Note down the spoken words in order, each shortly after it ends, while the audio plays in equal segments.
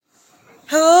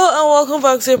Welcome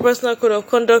back to your personal code of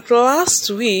conduct.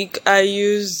 Last week, I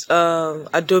used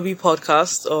Adobe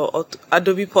Podcast or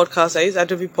Adobe Podcast. I used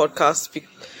Adobe Podcast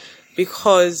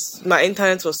because my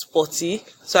internet was spotty,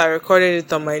 so I recorded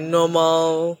it on my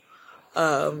normal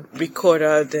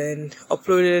recorder, then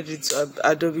uploaded it to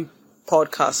Adobe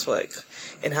Podcast for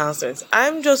enhancements.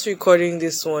 I'm just recording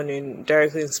this one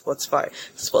directly in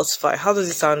Spotify. How does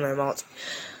it sound in my mouth?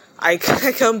 I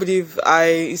can't believe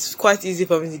it's quite easy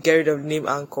for me to get rid of the name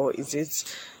Anchor, is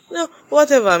it? No,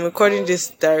 whatever, I'm recording this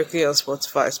directly on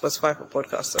Spotify for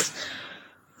podcasters.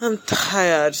 I'm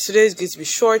tired. Today is going to be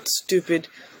short, stupid,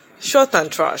 short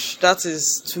and trash. That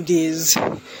is today's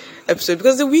episode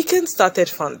because the weekend started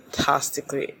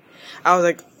fantastically. I was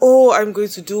like, I'm going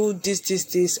to do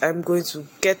this. I'm going to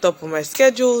get up on my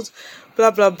schedules, blah,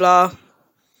 blah, blah.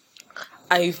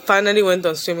 I finally went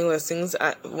for swimming lessons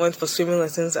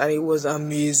and it was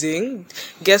amazing.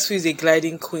 Guess who is a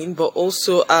gliding queen? But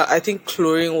also, I think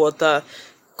chlorine water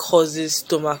causes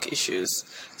stomach issues.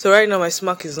 So right now my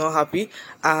stomach is not happy,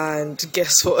 and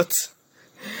guess what?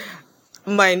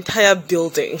 My entire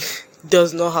building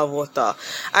does not have water.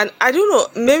 And I don't know,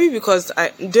 maybe because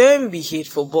I don't be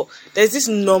hateful, but there's this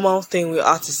normal thing with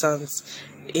artisans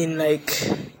in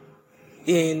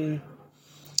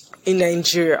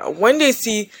Nigeria. When they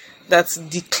see that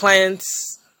the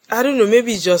clients, I don't know,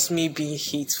 maybe it's just me being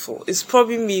hateful. It's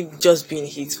probably me just being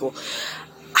hateful.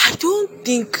 I don't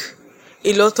think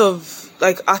a lot of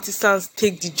artisans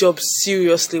take the job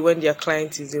seriously when their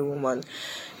client is a woman.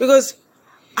 Because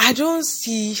I don't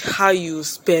see how you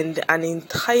spend an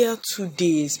entire 2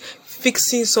 days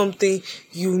fixing something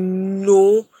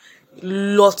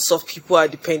lots of people are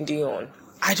depending on.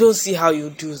 I don't see how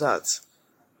you do that.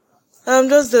 And I'm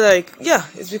just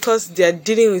it's because they're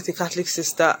dealing with a Catholic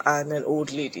sister and an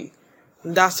old lady.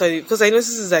 That's why, because I know this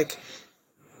is I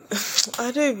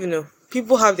don't even know.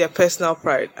 People have their personal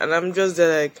pride, and I'm just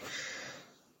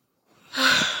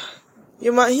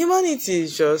humanity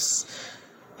is just,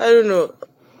 I don't know.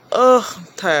 I'm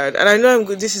tired. And I know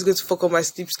this is going to fuck up my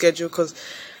sleep schedule, because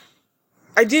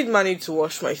I did manage to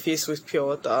wash my face with pure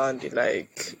water, and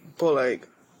but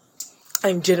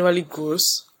I'm generally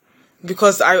gross.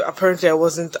 Because I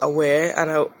wasn't aware,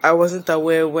 and I wasn't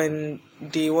aware when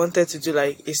they wanted to do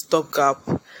a stopgap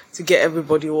to get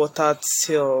everybody water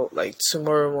till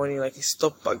tomorrow morning, a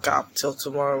stopgap till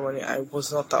tomorrow morning. I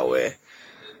was not aware,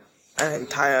 and I'm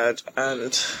tired,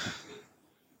 and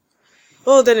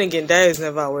then again, Dayo is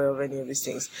never aware of any of these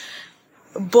things.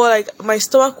 But my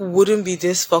stomach wouldn't be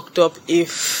this fucked up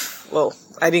if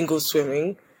I didn't go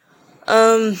swimming,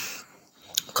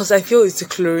 because I feel it's the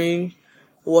chlorine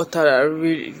water that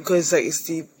really, because it's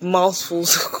the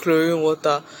mouthfuls of chlorine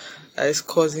water that is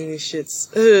causing the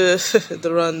shits.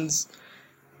 The runs.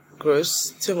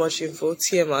 Gross. Too much info.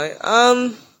 TMI.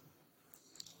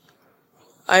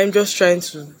 I'm just trying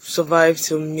to survive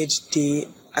till midday.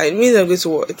 It means I'm going to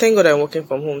work. Thank God I'm working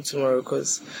from home tomorrow,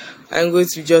 because I'm going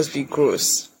to just be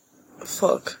gross.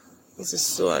 Fuck. This is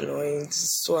so annoying. This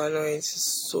is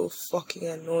so fucking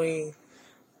annoying.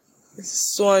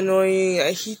 It's so annoying.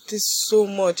 I hate this so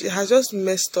much. It has just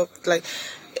messed up.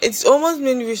 It's almost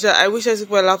made me wish that I took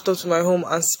my laptop to my home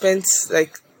and spent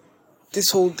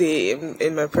this whole day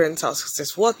in my parents' house. 'Cause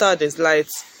there's water, there's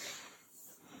lights,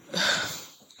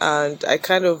 and I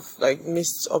kind of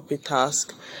missed up a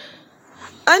task.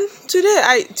 And today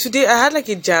I had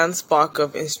a giant spark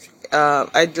of a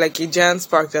giant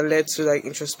spark that led to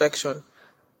introspection.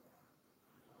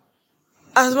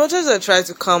 As much as I try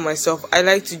to calm myself, I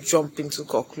like to jump into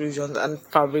conclusions and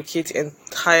fabricate an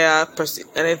entire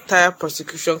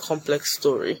prosecution complex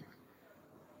story.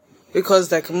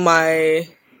 Because my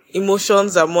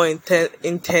emotions are more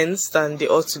intense than they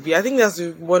ought to be. I think that's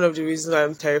one of the reasons why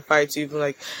I'm terrified to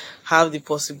even have the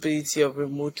possibility of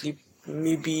remotely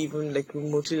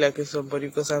liking somebody,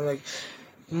 because I'm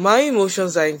my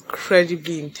emotions are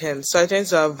incredibly intense, so I tend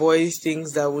to avoid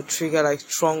things that would trigger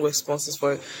strong responses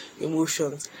for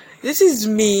emotions. This is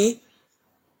me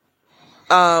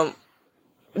not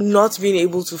being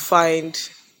able to find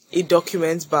a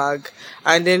document bag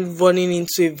and then running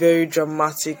into a very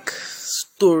dramatic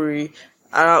story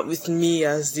with me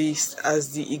as the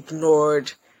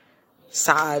ignored,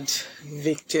 sad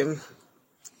victim.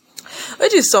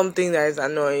 Which is something that is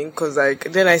annoying, because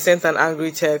then I sent an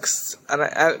angry text,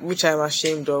 and which I'm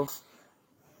ashamed of,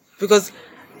 because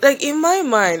in my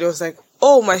mind it was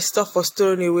my stuff was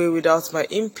thrown away without my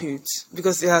input,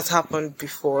 because it has happened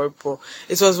before. But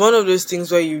it was one of those things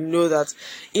where that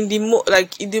in the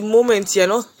moment you're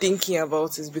not thinking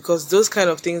about it, because those kind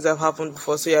of things have happened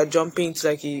before, so you're jumping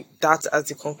to that as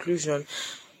the conclusion.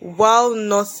 while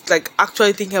not like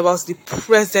actually thinking about the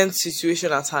present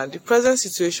situation at hand. The present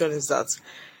situation is that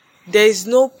there is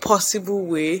no possible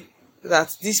way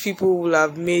that these people will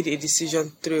have made a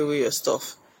decision to throw away your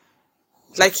stuff.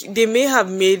 Like they may have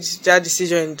made that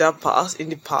decision in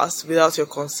the past without your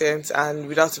consent and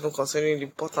without even considering the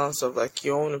importance of like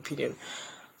your own opinion.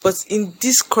 But in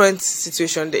this current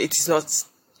situation, that it is not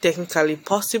technically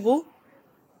possible.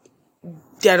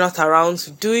 They are not around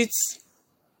to do it.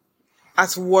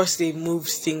 At worst, they moved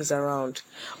things around.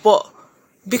 But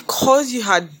because you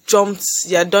had done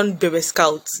Baby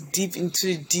Scouts deep into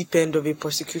the deep end of a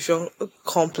persecution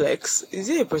complex. Is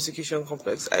it a persecution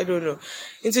complex? I don't know.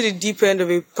 Into the deep end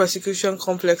of a persecution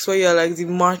complex where you're like the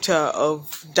martyr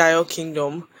of Dayo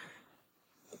Kingdom,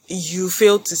 you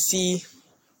fail to see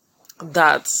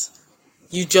that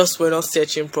you just were not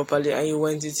searching properly and you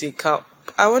went into a camp.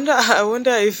 I wonder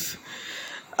if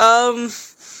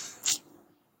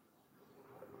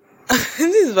this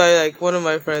is why like one of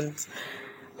my friends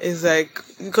is like,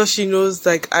 because she knows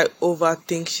like I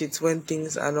overthink shit when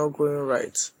things are not going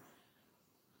right.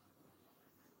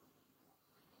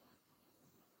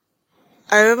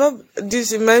 I remember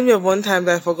this reminded me of one time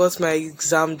that I forgot my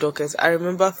exam docket. I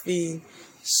remember feeling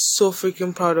so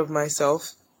freaking proud of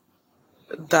myself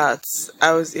that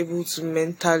I was able to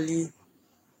mentally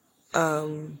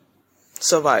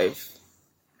survive,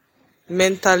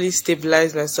 mentally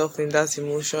stabilize myself in that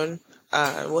emotion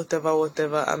and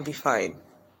whatever and be fine.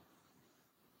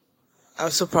 I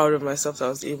was so proud of myself that I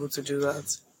was able to do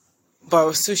that. But I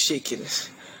was still shaking.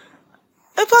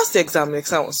 I passed the exam. The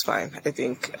exam was fine, I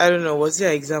think. I don't know. Was it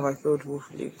an exam I failed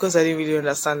woefully? Because I didn't really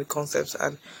understand the concepts.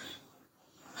 And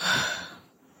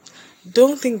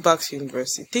don't think back to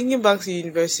university. Thinking back to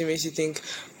university makes you think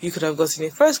you could have gotten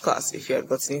in first class. If you had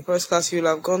gotten in first class, you would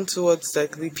have gone towards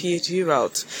like the PhD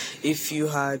route. If you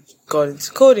had gone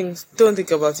into coding, don't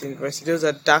think about university. Those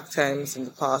are dark times in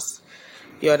the past.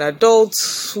 You're an adult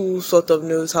who sort of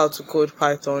knows how to code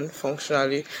Python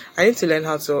functionally. I need to learn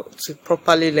how to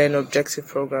properly learn objective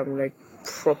programming, like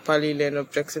properly learn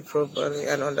objective programming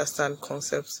and understand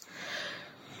concepts.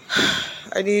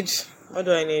 What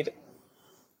do I need?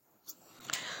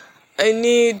 I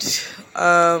need,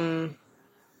 oh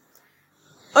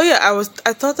yeah,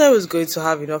 I thought I was going to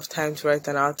have enough time to write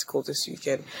an article this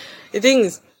weekend. The thing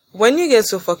is, when you get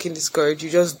so fucking discouraged, you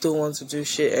just don't want to do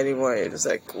shit anymore. It's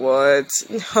like, what?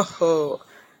 No.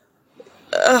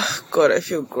 Ugh, God, I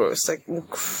feel gross. Like,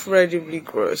 incredibly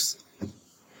gross.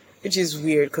 Which is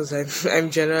weird, because I'm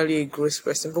generally a gross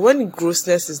person. But when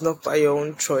grossness is not by your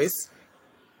own choice,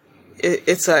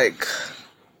 it's like,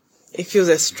 it feels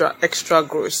extra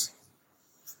gross.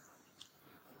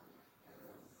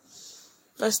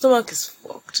 My stomach is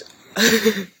fucked.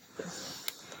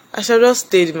 I should have just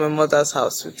stayed in my mother's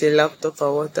house with a laptop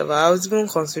or whatever. I was even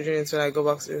considering it when I go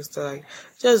back to the hostel. Like,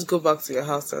 just go back to your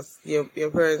house, your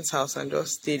parents' house, and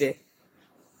just stay there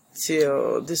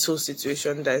till this whole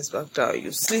situation dies back down.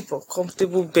 You sleep on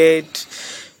comfortable bed,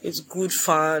 it's good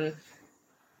fan,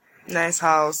 nice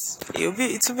house. It'll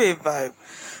be a vibe.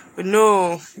 But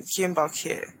no, you came back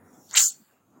here.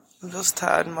 I'm just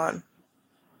tired, man.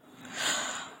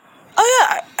 Oh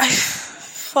yeah,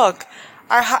 fuck.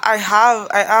 I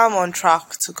am on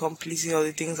track to completing all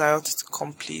the things I ought to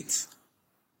complete.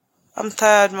 I'm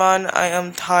tired, man. I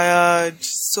am tired.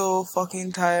 So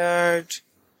fucking tired.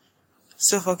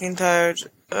 So fucking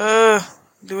tired. The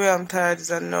way I'm tired is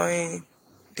annoying.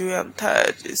 The way I'm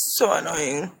tired is so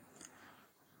annoying.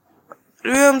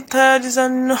 The way I'm tired is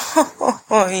annoying.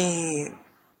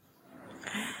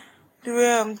 The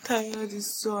way I'm tired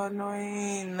is so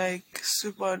annoying. Like,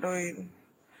 super annoying.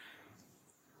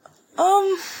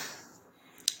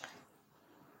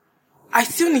 I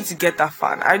still need to get that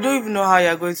fan. I don't even know how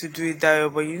you're going to do it,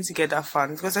 Dayo, but you need to get that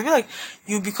fan because I feel like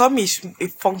you become a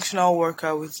functional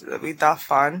worker with that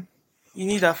fan. You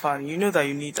need that fan. You know that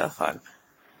you need that fan.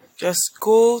 Just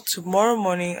go tomorrow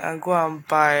morning and go and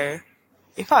buy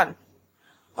a fan.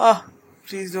 Oh,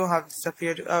 please don't have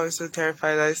disappeared. I was so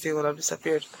terrified that this thing would have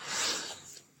disappeared.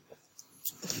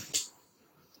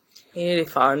 You need a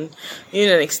fan. You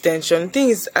need an extension. The thing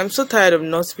is, I'm so tired of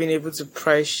not being able to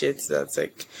price shit. That's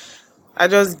like, I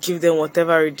just give them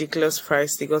whatever ridiculous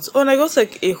price they got. Oh, and I got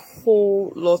like a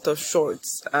whole lot of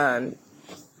shorts, and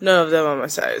none of them are my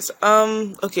size.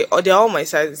 Okay, they're all my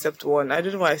size except one. I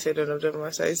don't know why I said none of them are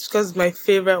my size. It's because my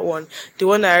favorite one, the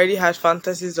one I already had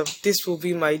fantasies of, this will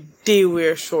be my day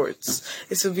wear shorts.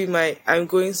 This will be my I'm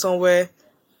going somewhere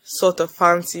sort of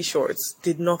fancy shorts.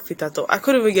 Did not fit at all. I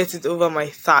couldn't even get it over my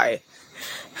thigh.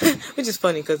 Which is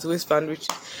funny because the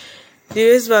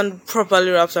waistband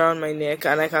properly wraps around my neck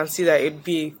and I can see that it'd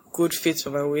be good fit for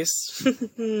my waist.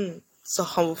 It's a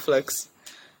humble flex,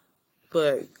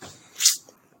 but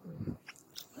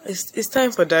it's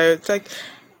time for diet. It's like,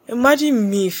 imagine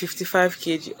me 55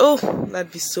 kg. Oh,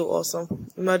 that'd be so awesome.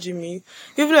 Imagine me,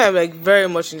 even though I'm like very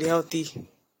much in the healthy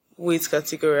weight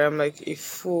category. I'm like a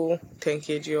full 10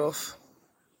 kg off.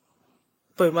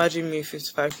 But imagine me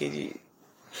 55 kg.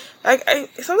 Like, I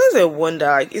sometimes I wonder,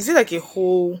 like, is it like a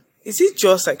whole? Is it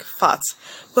just like fat?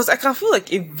 Because I can feel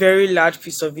like a very large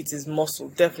piece of it is muscle,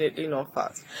 definitely not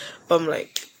fat. But I'm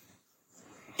like,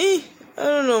 I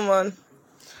don't know, man.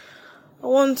 I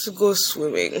want to go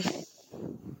swimming,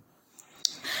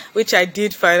 which I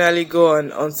did finally go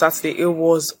on Saturday. It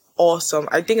was awesome.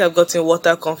 I think I've gotten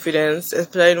water confidence,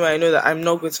 especially when I know that I'm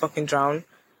not going to fucking drown.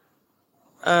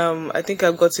 I think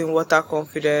I've gotten water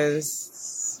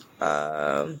confidence,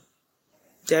 the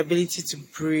ability to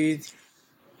breathe,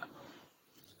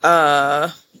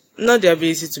 not the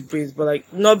ability to breathe, but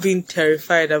like not being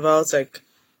terrified about like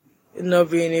not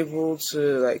being able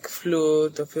to like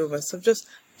float or feel myself, just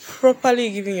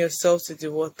properly giving yourself to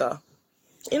the water.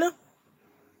 You know,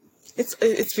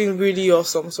 it's been really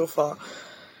awesome so far.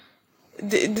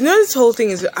 This whole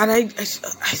thing is, and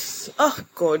oh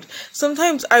god,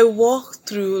 sometimes I walk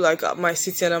through like my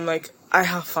city and I'm like, I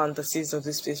have fantasies of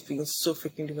this place being so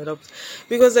freaking developed,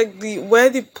 because like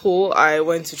the pool I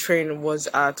went to train was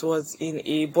in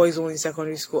a boys only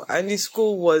secondary school, and the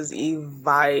school was a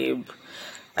vibe.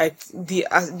 Like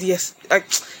like,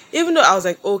 even though I was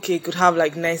like, okay, it could have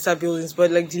like nicer buildings,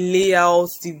 but like the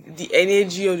layouts, the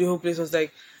energy of the whole place was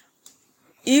like,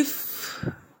 if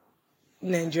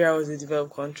Nigeria was a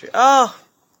developed country,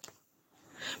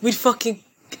 we'd fucking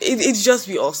it'd just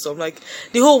be awesome. Like,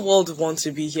 the whole world would want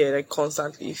to be here like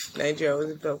constantly if Nigeria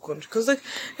was a developed country, because like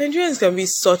Nigerians can be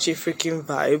such a freaking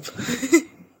vibe.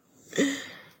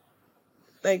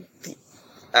 Like,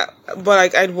 but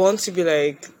like I'd want to be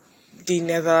like the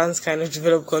Netherlands kind of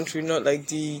developed country, not like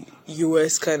the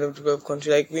US kind of developed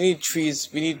country. Like, we need trees,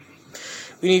 we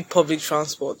need public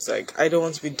transport. Like, I don't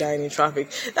want to be dying in traffic.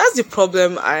 That's the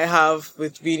problem I have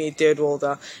with being a third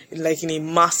worlder, like in a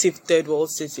massive third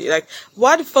world city. Like,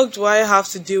 why the fuck do I have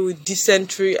to deal with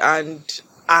dysentery and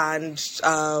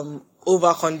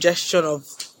over congestion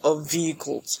of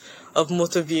vehicles, of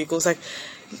motor vehicles? Like,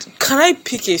 can I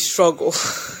pick a struggle?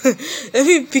 Let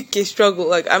me pick a struggle.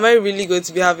 Like, am I really going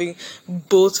to be having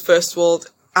both first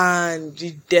world and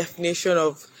the definition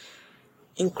of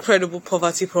incredible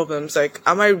poverty problems? Like,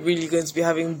 am I really going to be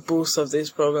having both of these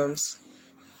problems?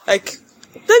 Like,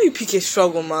 let me pick a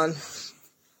struggle, man.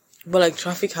 But like,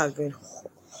 traffic has been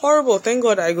horrible. Thank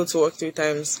God I go to work 3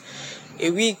 times a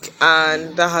week,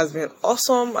 and that has been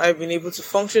awesome. I've been able to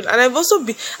function, and I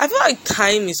feel like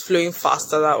time is flowing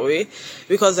faster that way,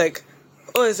 because like,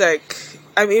 it's like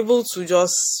I'm able to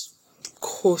just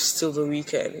coast till the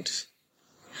weekend.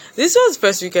 This was the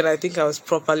first weekend I think I was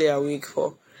properly awake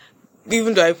for,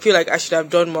 even though I feel like I should have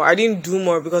done more. I didn't do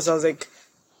more because I was like,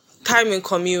 time in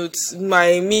commute,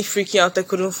 me freaking out, I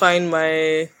couldn't find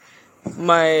my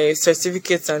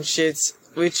certificates and shit,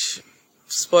 which,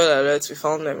 spoiler alert, we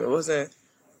found them. It wasn't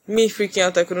me freaking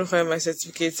out, I couldn't find my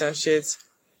certificates and shit,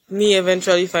 me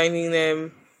eventually finding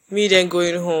them, me then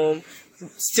going home,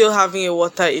 still having a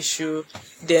water issue.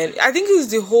 Then I think it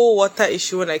was the whole water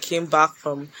issue when I came back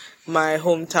from my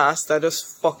home task that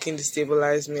just fucking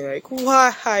destabilized me. Like,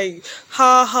 why?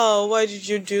 How? Why did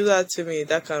you do that to me?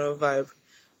 That kind of vibe.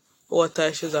 Water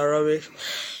issues are rubbish.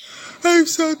 I'm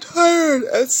so tired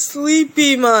and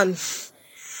sleepy, man.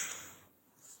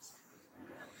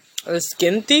 And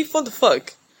skin thief? What the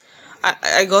fuck?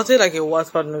 I got it like a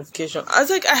WhatsApp notification. I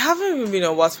was like, I haven't even been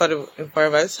on WhatsApp in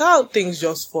forever. It's how things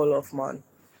just fall off, man.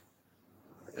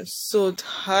 I'm so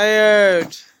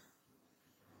tired.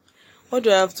 What do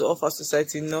I have to offer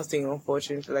society? Nothing,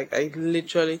 unfortunately. Like, I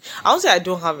won't say I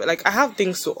don't have it. Like, I have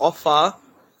things to offer,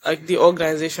 like the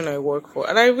organization I work for.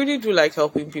 And I really do like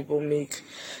helping people make,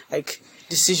 like,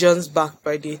 decisions backed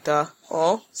by data.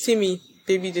 Oh, see me,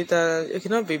 baby data. Okay,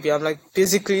 not baby. I'm, like,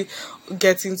 basically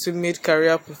getting to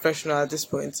mid-career professional at this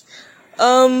point.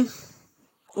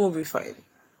 We'll be fine.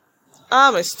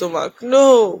 My stomach.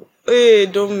 No. Hey,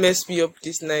 don't mess me up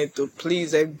this night, though.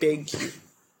 Please, I beg you.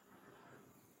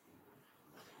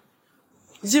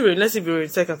 Zero, let's see if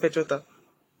it's like a fetch water.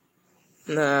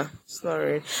 Nah, it's not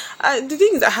rain. The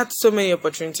thing is, I had so many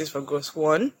opportunities for growth.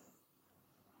 One,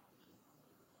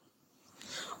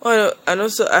 and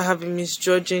also I have been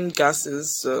misjudging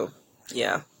gases, so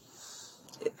yeah,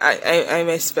 I'm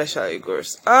especially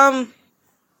gross.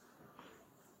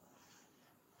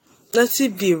 let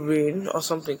it be rain or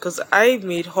something, because I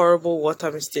made horrible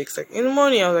water mistakes. Like in the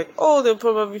morning, I was like, oh, they'll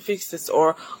probably fix this,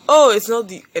 or oh, it's not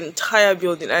the entire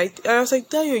building. And I was like,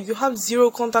 Dayo, you have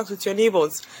zero contact with your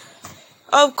neighbors.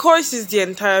 Of course, it's the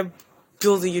entire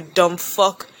building, you dumb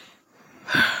fuck.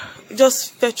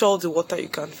 Just fetch all the water you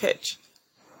can fetch.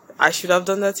 I should have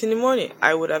done that in the morning.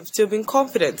 I would have still been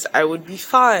confident. I would be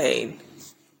fine.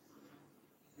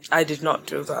 I did not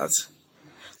do that.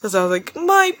 Because I was like,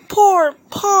 my poor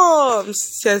palms,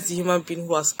 says the human being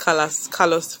who has calloused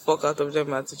the fuck out of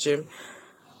them at the gym.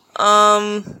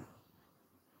 I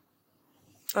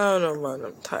don't know, man.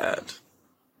 I'm tired.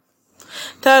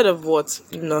 Tired of what?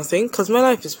 Nothing. Because my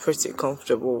life is pretty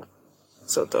comfortable,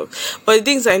 sort of. But the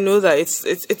things I know that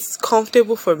it's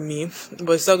comfortable for me,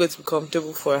 but it's not going to be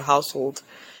comfortable for a household.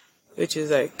 Which is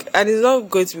like, and it's not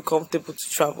going to be comfortable to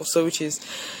travel. So, which is,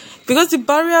 because the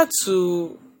barrier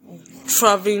to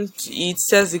traveling to eat,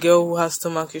 says the girl who has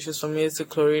stomach issues from the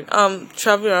chlorine,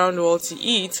 traveling around the world to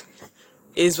eat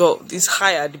is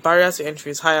higher. The barrier to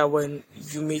entry is higher when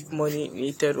you make money in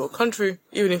a third world country,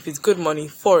 even if it's good money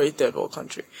for a third world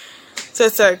country. So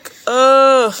it's like,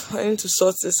 I need to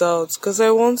sort this out, because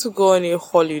I want to go on a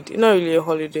holiday. Not really a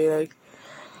holiday, like,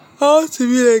 I want to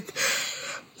be like,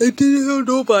 I didn't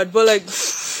know bad, but like,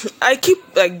 I keep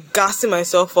like gassing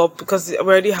myself up because I'm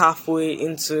already halfway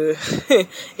into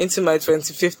into my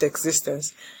 25th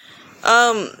existence.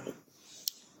 My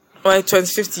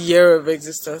 25th year of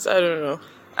existence, I don't know.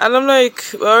 And I'm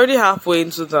like, we're already halfway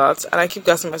into that, and I keep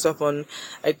gassing myself on,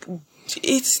 like,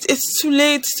 it's too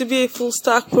late to be a full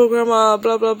stack programmer,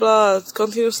 blah blah blah.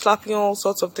 Continue slapping all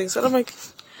sorts of things, and I'm like,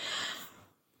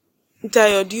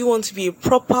 Dayo, do you want to be a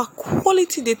proper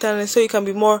quality data analyst so you can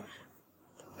be more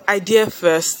idea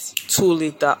first, tool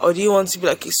later, or do you want to be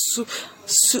like a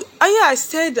I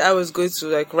said I was going to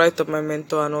like write up my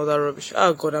mentor and all that rubbish.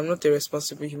 Oh god, I'm not a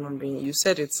responsible human being. You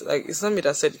said it. Like, it's not me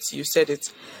that said it, you said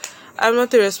it. I'm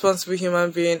not a responsible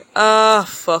human being.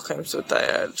 Fuck, I'm so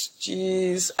tired.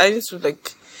 Jeez, I need to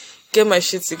like get my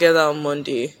shit together on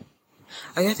Monday.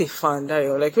 I get a fan,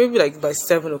 Dayo. Like, maybe like by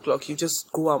 7 o'clock, you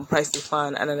just go and price the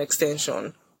fan and an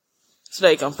extension so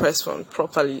that you can press phone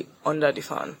properly under the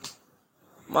fan.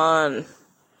 Man.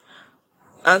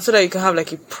 And so that you can have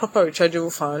like a proper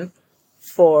rechargeable fan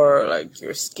for like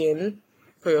your skin,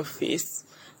 for your face,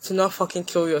 to not fucking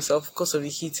kill yourself because of the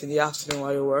heat in the afternoon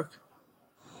while you work.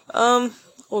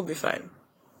 We'll be fine.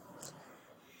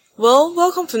 Well,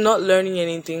 welcome to Not Learning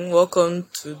Anything. Welcome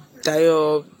to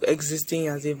Dayo existing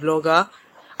as a vlogger.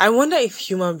 I wonder if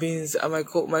human beings are my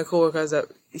co-workers are,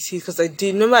 you see, because I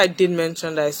did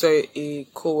mention that I saw a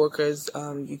co-worker's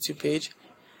YouTube page.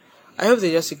 I hope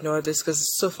they just ignore this because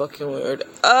it's so fucking weird.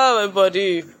 Oh, my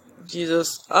body.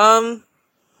 Jesus. I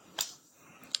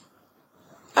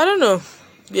don't know.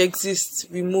 We exist,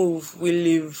 we move, we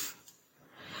live.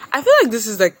 I feel like this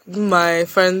is like my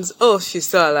friend's, oh, she's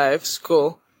still alive,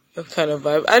 school kind of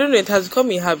vibe. I don't know, it has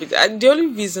become a habit. The only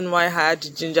reason why I had the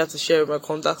ginger to share my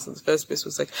contacts in the first place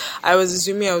was like, I was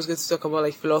assuming I was going to talk about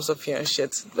like philosophy and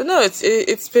shit. But no,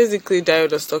 it's basically Dayo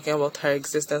just talking about her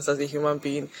existence as a human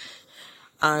being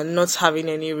and not having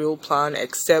any real plan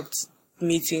except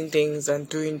meeting things and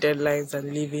doing deadlines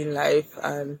and living life.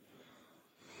 And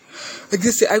like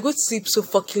this, I go to sleep so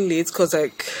fucking late because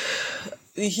like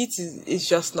the heat is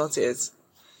just not it.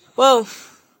 Well,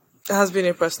 it has been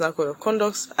a personal code of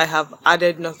conduct. I have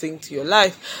added nothing to your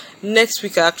life. Next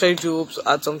week I actually do hope to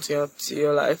add something to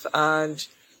your life, and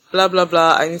blah blah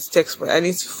blah. I need to I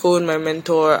need to phone my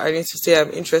mentor. I need to say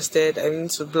I'm interested. I need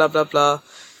to blah blah blah.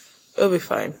 It'll be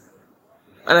fine.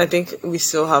 And I think we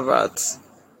still have rats.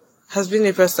 Has been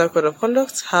a personal code of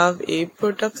conduct. Have a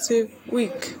productive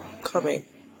week coming.